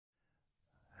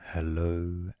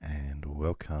Hello and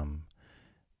welcome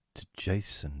to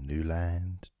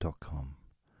jasonnewland.com.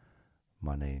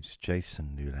 My name's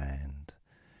Jason Newland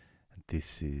and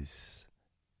this is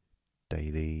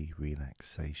Daily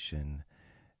Relaxation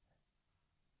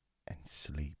and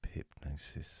Sleep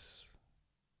Hypnosis.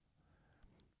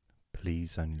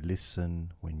 Please only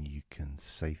listen when you can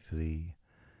safely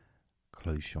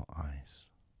close your eyes.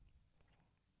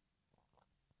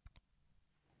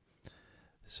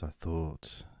 So I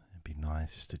thought it'd be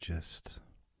nice to just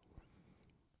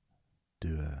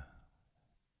do a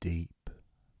deep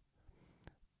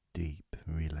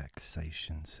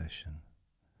relaxation session,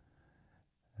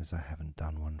 as I haven't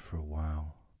done one for a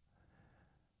while.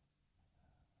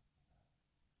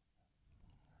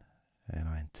 And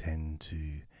I intend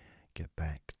to get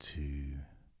back to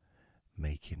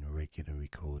making regular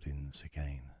recordings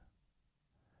again.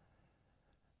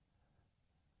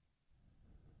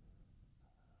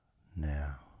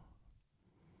 Now,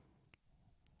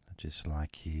 I'd just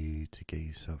like you to get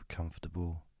yourself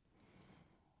comfortable,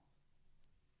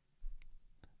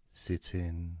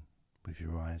 sitting with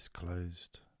your eyes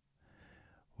closed,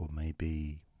 or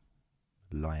maybe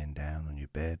lying down on your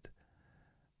bed.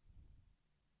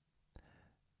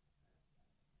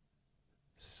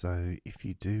 So if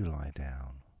you do lie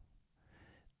down,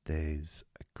 there's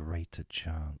a greater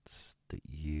chance that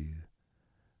you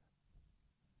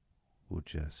will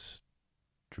just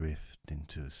drift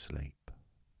into a sleep.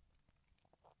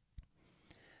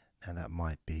 Now that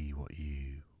might be what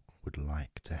you would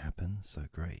like to happen, so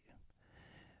great.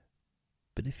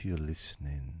 But if you're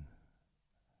listening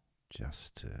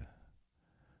just to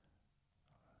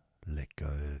let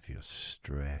go of your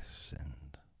stress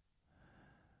and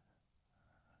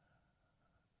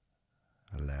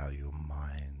allow your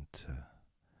mind to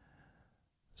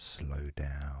slow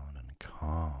down and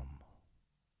calm,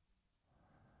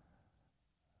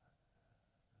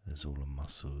 as all the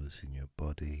muscles in your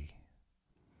body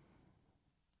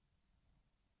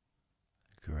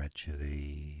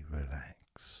gradually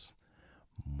relax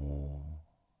more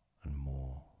and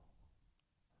more.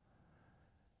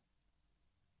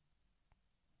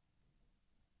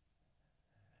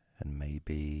 And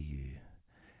maybe you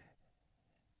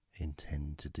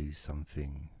intend to do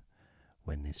something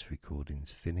when this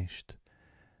recording's finished,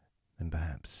 then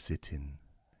perhaps sitting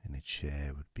in a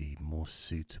chair would be more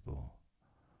suitable.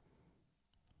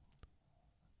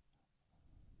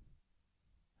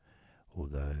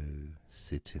 Although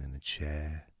sitting in a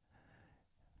chair,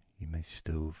 you may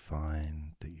still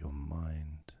find that your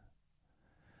mind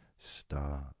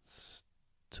starts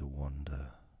to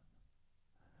wander,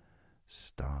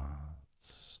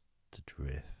 starts to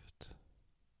drift.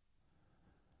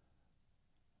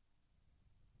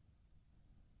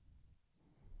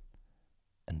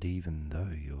 And even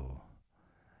though you're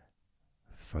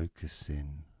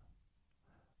focusing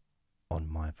on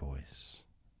my voice,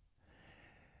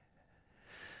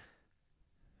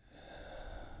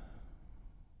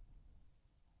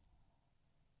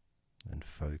 and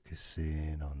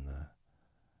focusing on the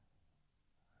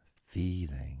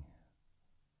feeling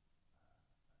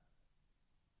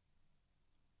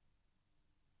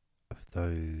of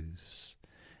those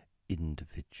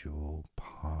individual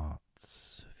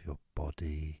parts of your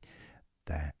body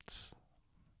that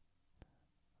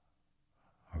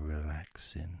are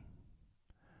relaxing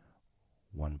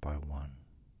one by one.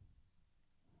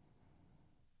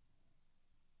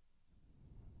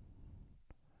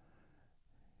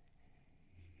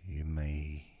 You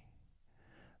may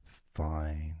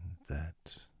find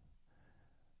that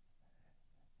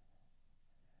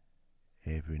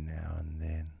every now and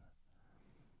then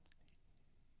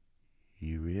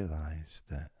you realize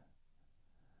that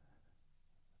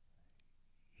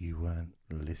you weren't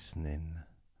listening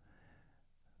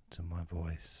to my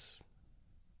voice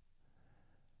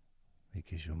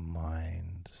because your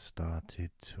mind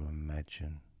started to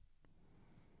imagine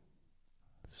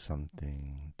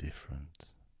something different.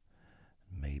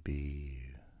 Maybe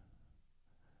you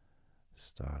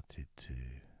started to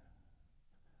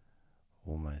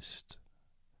almost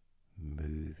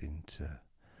move into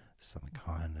some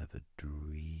kind of a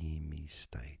dreamy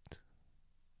state.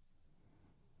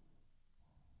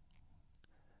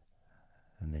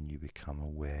 And then you become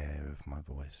aware of my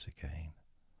voice again.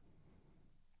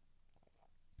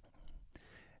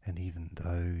 And even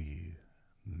though you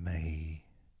may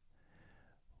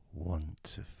want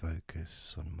to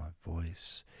focus on my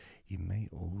voice, you may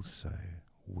also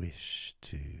wish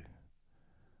to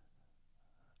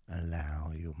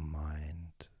allow your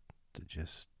mind to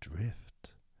just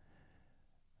drift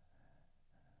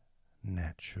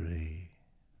naturally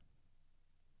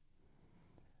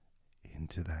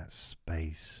into that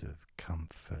space of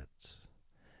comfort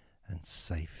and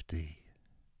safety.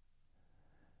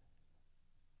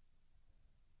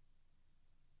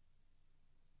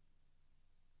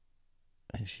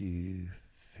 As you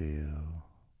feel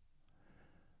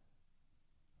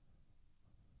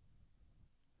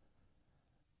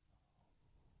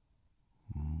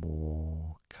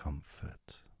more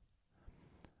comfort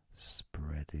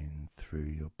spreading through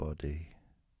your body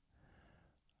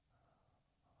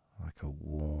like a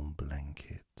warm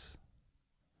blanket,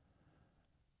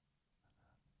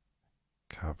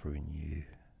 covering you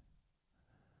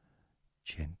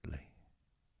gently,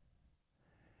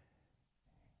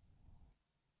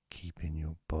 keeping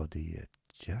your body at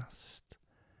just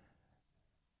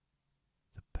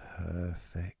the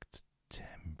perfect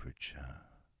temperature.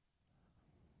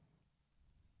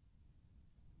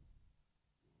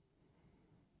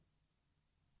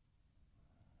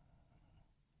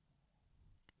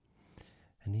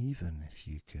 And even if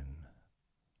you can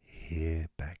hear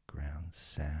background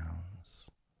sounds,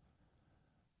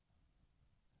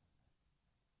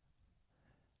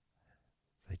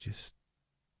 they just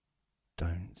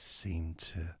don't seem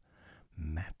to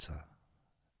matter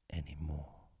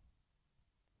anymore.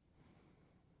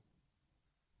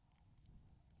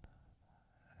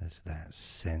 As that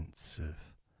sense of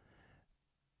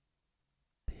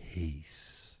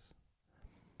peace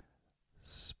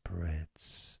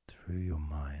spreads through your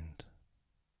mind,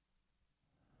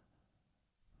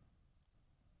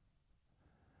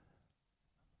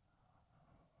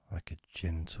 like a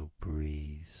gentle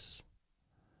breeze,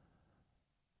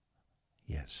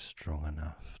 yet strong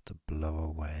enough to blow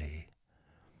away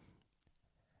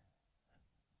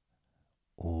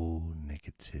all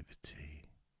negativity,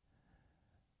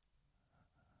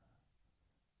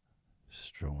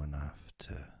 strong enough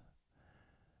to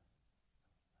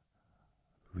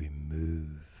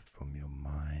remove from your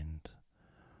mind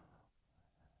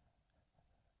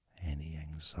any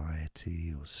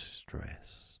anxiety or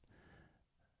stress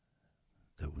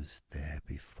that was there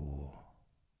before.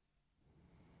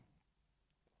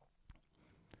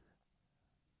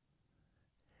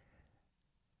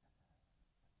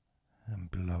 And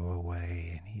blow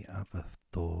away any other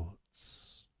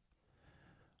thoughts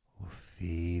or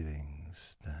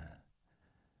feelings that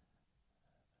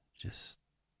just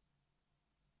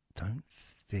don't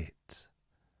fit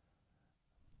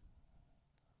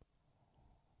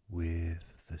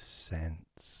with the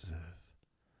sense of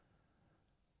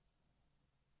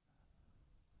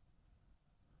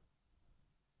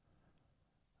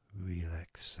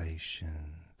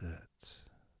relaxation that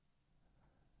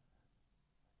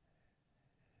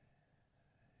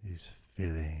is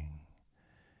filling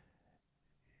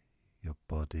your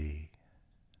body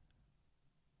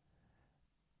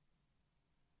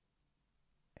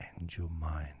and your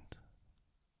mind.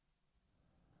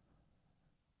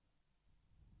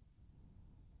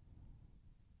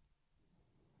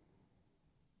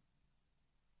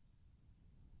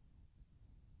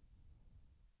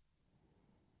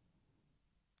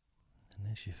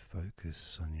 And as you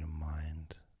focus on your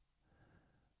mind,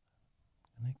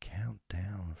 I'm going to count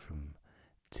down from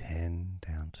 10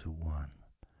 down to 1,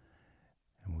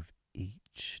 and with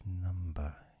each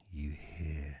number you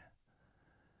hear,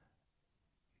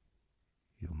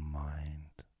 your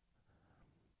mind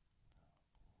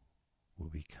will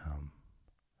become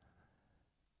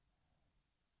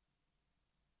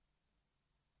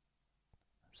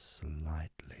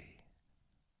slightly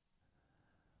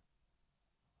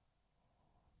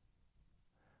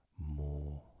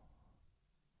more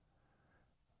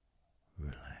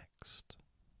relaxed,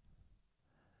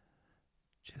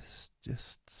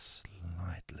 just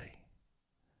slightly.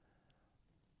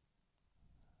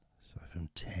 So from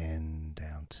 10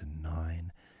 down to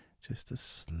 9, just a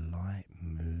slight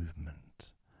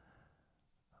movement.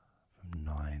 From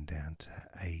 9 down to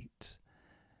 8,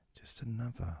 just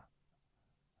another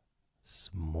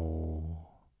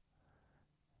small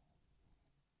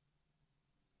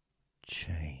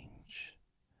change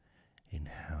in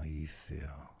how you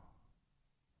feel.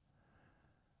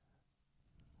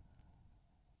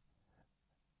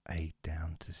 Eight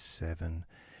down to 7.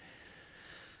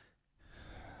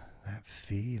 That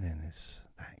feeling is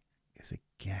a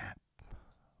gap,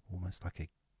 almost like a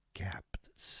gap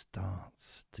that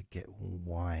starts to get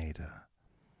wider.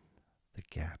 The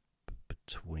gap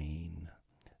between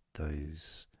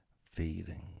those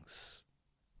feelings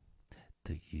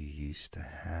that you used to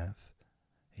have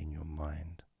in your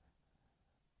mind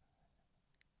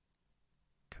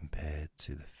compared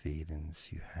to the feelings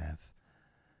you have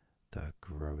that are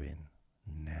growing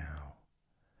now,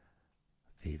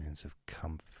 feelings of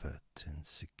comfort and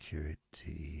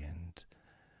security and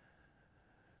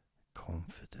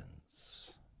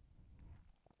confidence.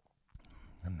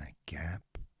 And that gap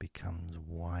becomes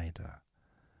wider.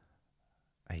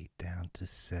 8 down to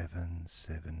 7,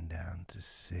 7 down to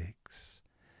 6.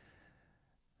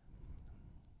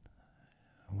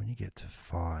 And when you get to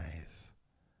 5,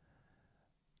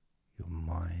 your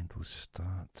mind will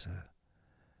start to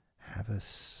have a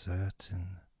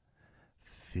certain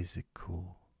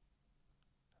physical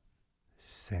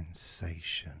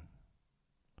sensation.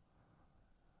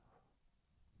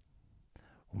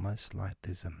 Almost like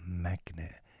there's a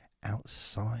magnet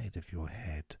outside of your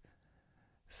head,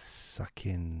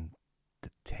 sucking the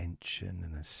tension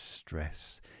and the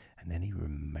stress and any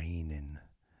remaining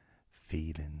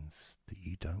feelings that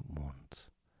you don't want,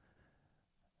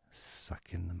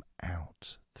 sucking them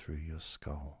out through your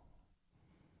skull.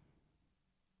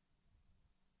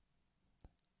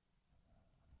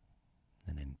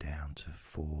 And then down to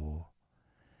 4,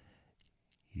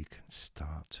 you can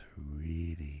start to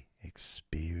really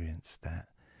experience that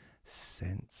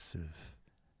sense of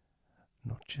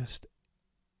not just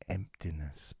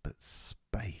emptiness but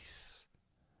space.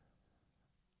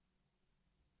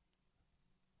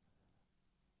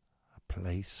 A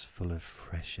place full of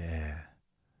fresh air.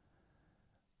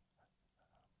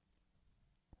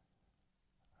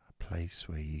 A place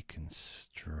where you can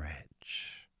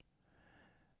stretch.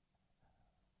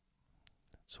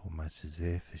 It's almost as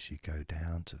if as you go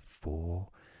down to 4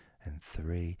 and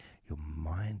 3, your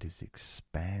mind is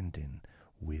expanding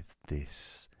with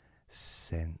this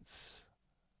sense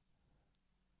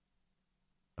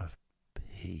of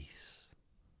peace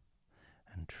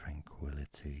and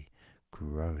tranquility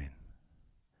growing.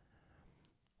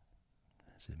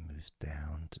 As it moves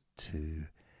down to 2,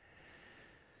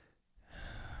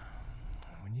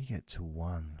 when you get to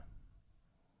 1,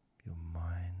 your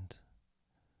mind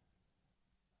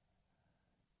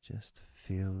just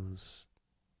feels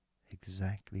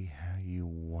exactly how you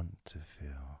want to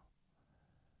feel.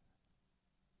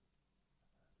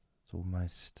 It's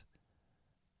almost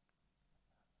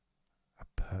a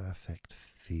perfect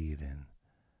feeling.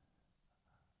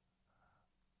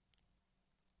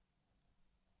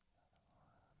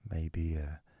 Maybe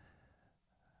a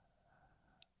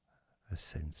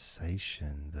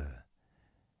sensation that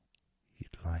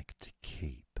you'd like to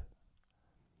keep.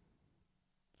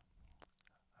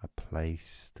 A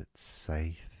place that's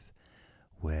safe,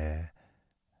 where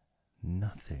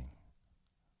nothing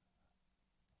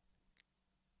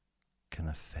can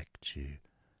affect you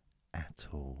at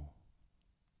all.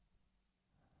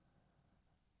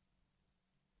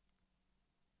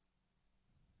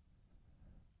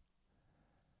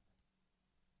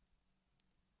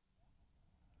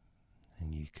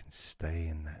 And you can stay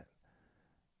in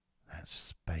that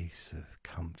space of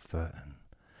comfort and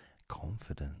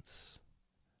confidence.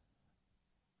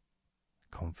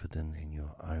 Confident in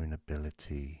your own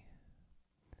ability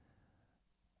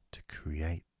to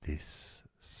create this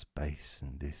space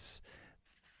and this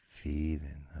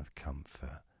feeling of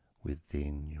comfort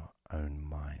within your own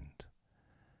mind,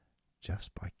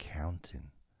 just by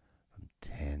counting from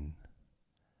 10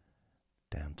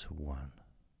 down to 1.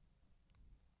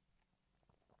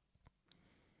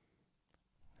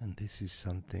 And this is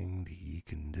something that you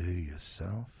can do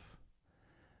yourself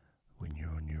when you're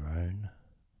on your own.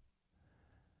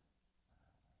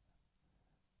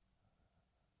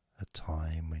 A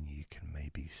time when you can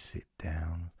maybe sit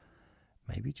down,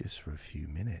 maybe just for a few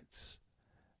minutes.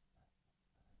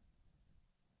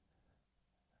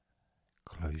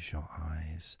 Close your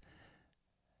eyes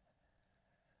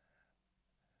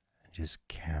and just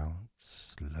count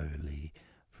slowly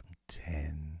from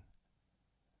 10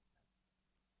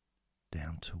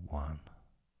 down to 1.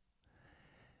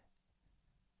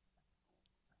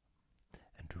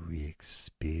 And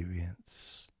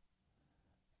re-experience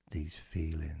these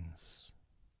feelings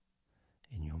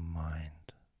in your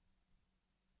mind.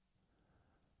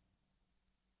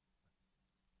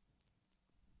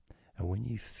 And when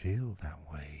you feel that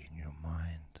way in your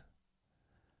mind,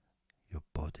 your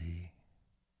body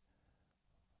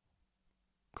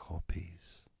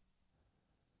copies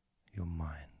your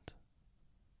mind.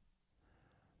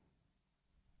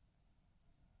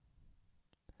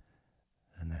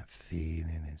 And that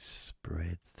feeling is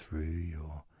spread through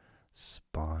your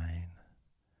spine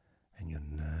and your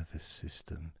nervous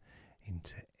system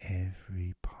into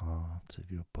every part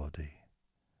of your body.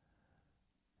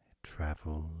 It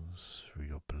travels through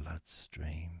your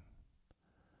bloodstream,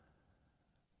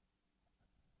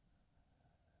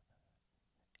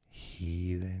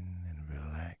 healing and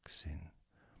relaxing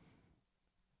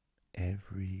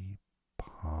every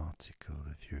part particle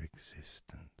of your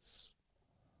existence.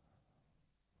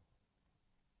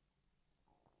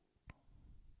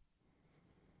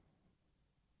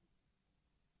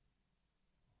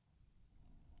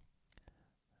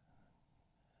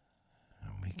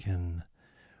 And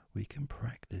we can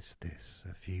practice this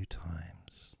a few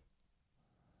times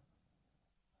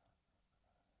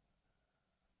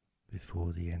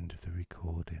before the end of the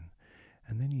recording,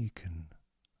 and then you can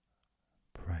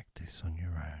practice on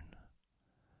your own.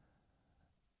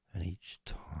 And each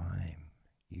time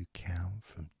you count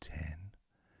from 10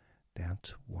 down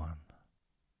to 1,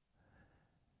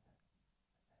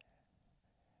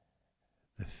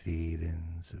 the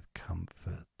feelings of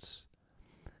comfort,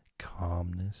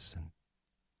 calmness, and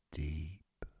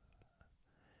deep,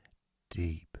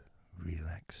 deep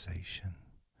relaxation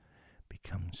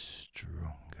become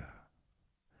stronger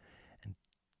and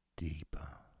deeper.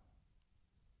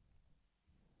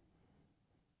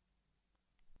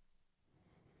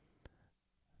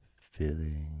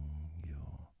 Filling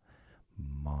your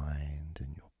mind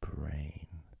and your brain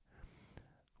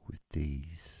with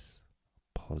these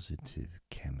positive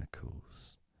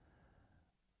chemicals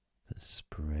that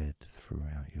spread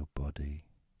throughout your body,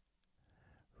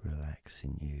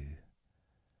 relaxing you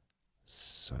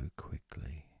so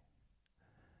quickly,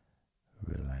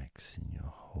 relaxing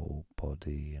your whole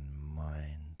body and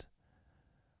mind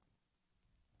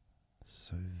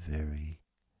so very,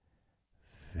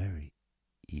 very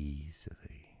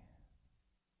easily,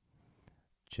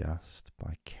 just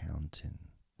by counting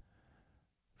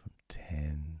from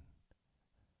 10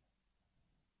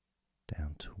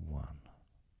 down to 1.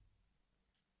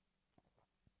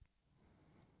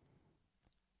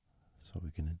 So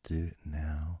we're going to do it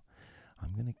now.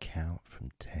 I'm going to count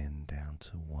from 10 down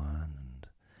to 1, and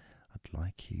I'd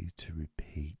like you to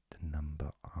repeat the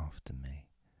number after me.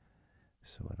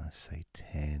 So when I say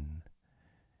 10,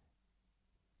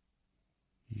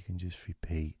 you can just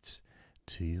repeat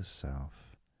to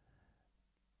yourself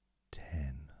 10.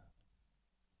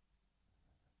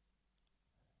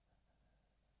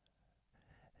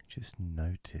 And just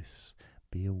notice,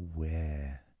 be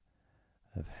aware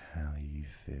of how you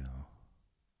feel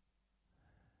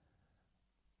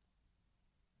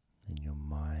in your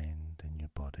mind and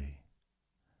your body.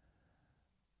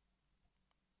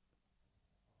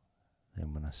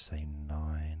 Then when I say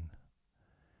 9,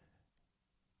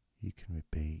 you can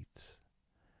repeat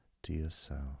to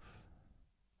yourself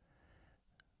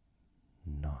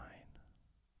 9.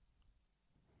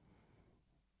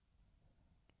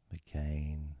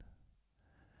 Again,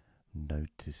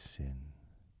 noticing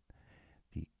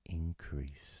the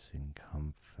increase in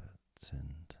comfort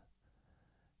and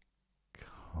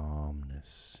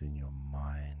calmness in your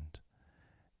mind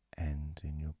and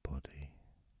in your body.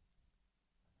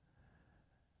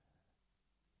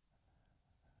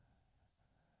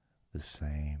 The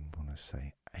same when I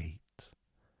say 8,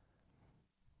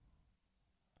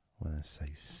 when I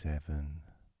say 7,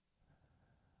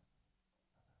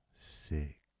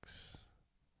 6,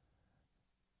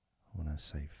 when I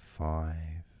say 5,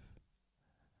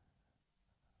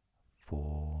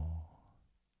 4,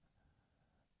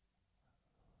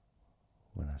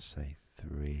 when I say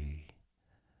 3,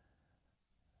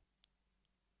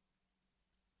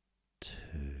 2,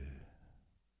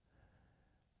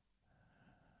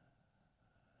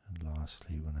 and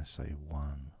lastly when I say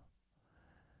 1,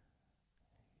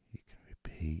 you can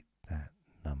repeat that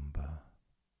number.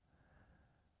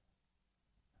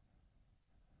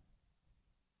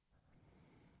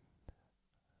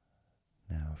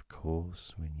 Now, of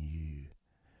course, when you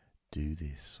do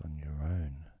this on your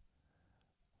own,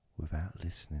 without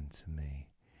listening to me,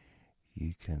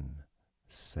 you can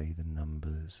say the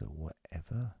numbers at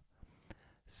whatever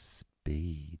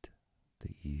speed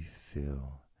that you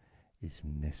feel is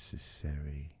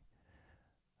necessary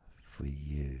for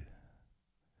you,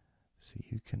 so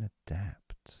you can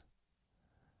adapt.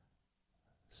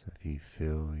 So if you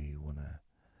feel you want to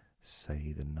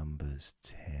say the numbers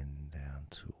 10 down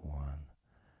to 1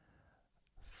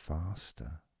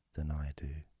 faster than I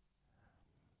do,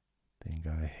 then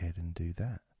go ahead and do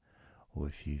that. Or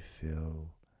if you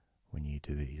feel when you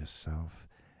do it yourself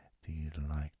that you'd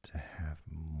like to have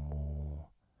more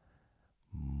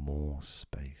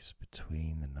space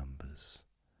between the numbers,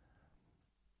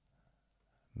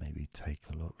 maybe take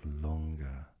a lot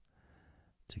longer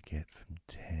to get from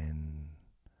 10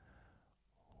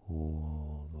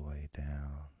 all the way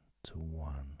down to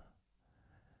 1.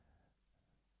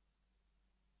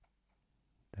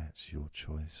 That's your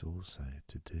choice also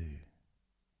to do.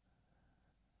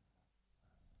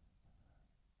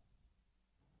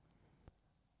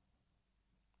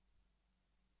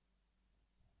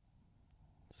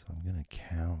 So I'm going to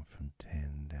count from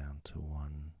 10 down to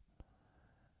 1.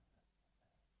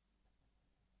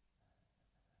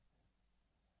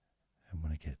 And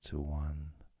when I get to 1,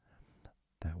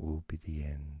 that will be the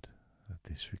end of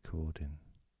this recording.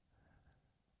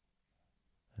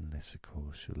 Unless, of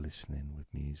course, you're listening with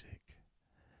music,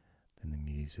 then the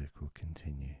music will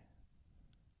continue.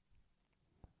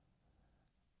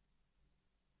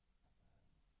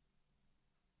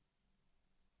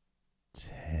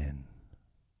 10.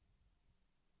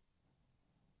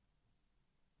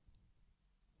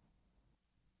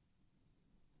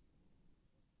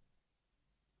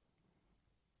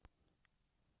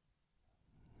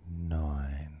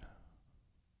 9.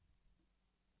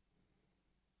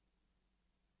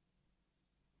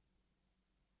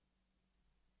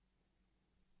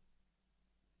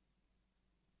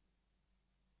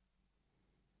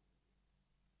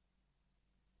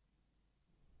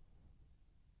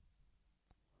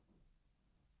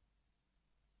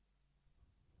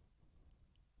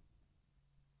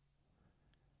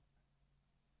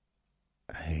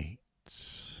 8.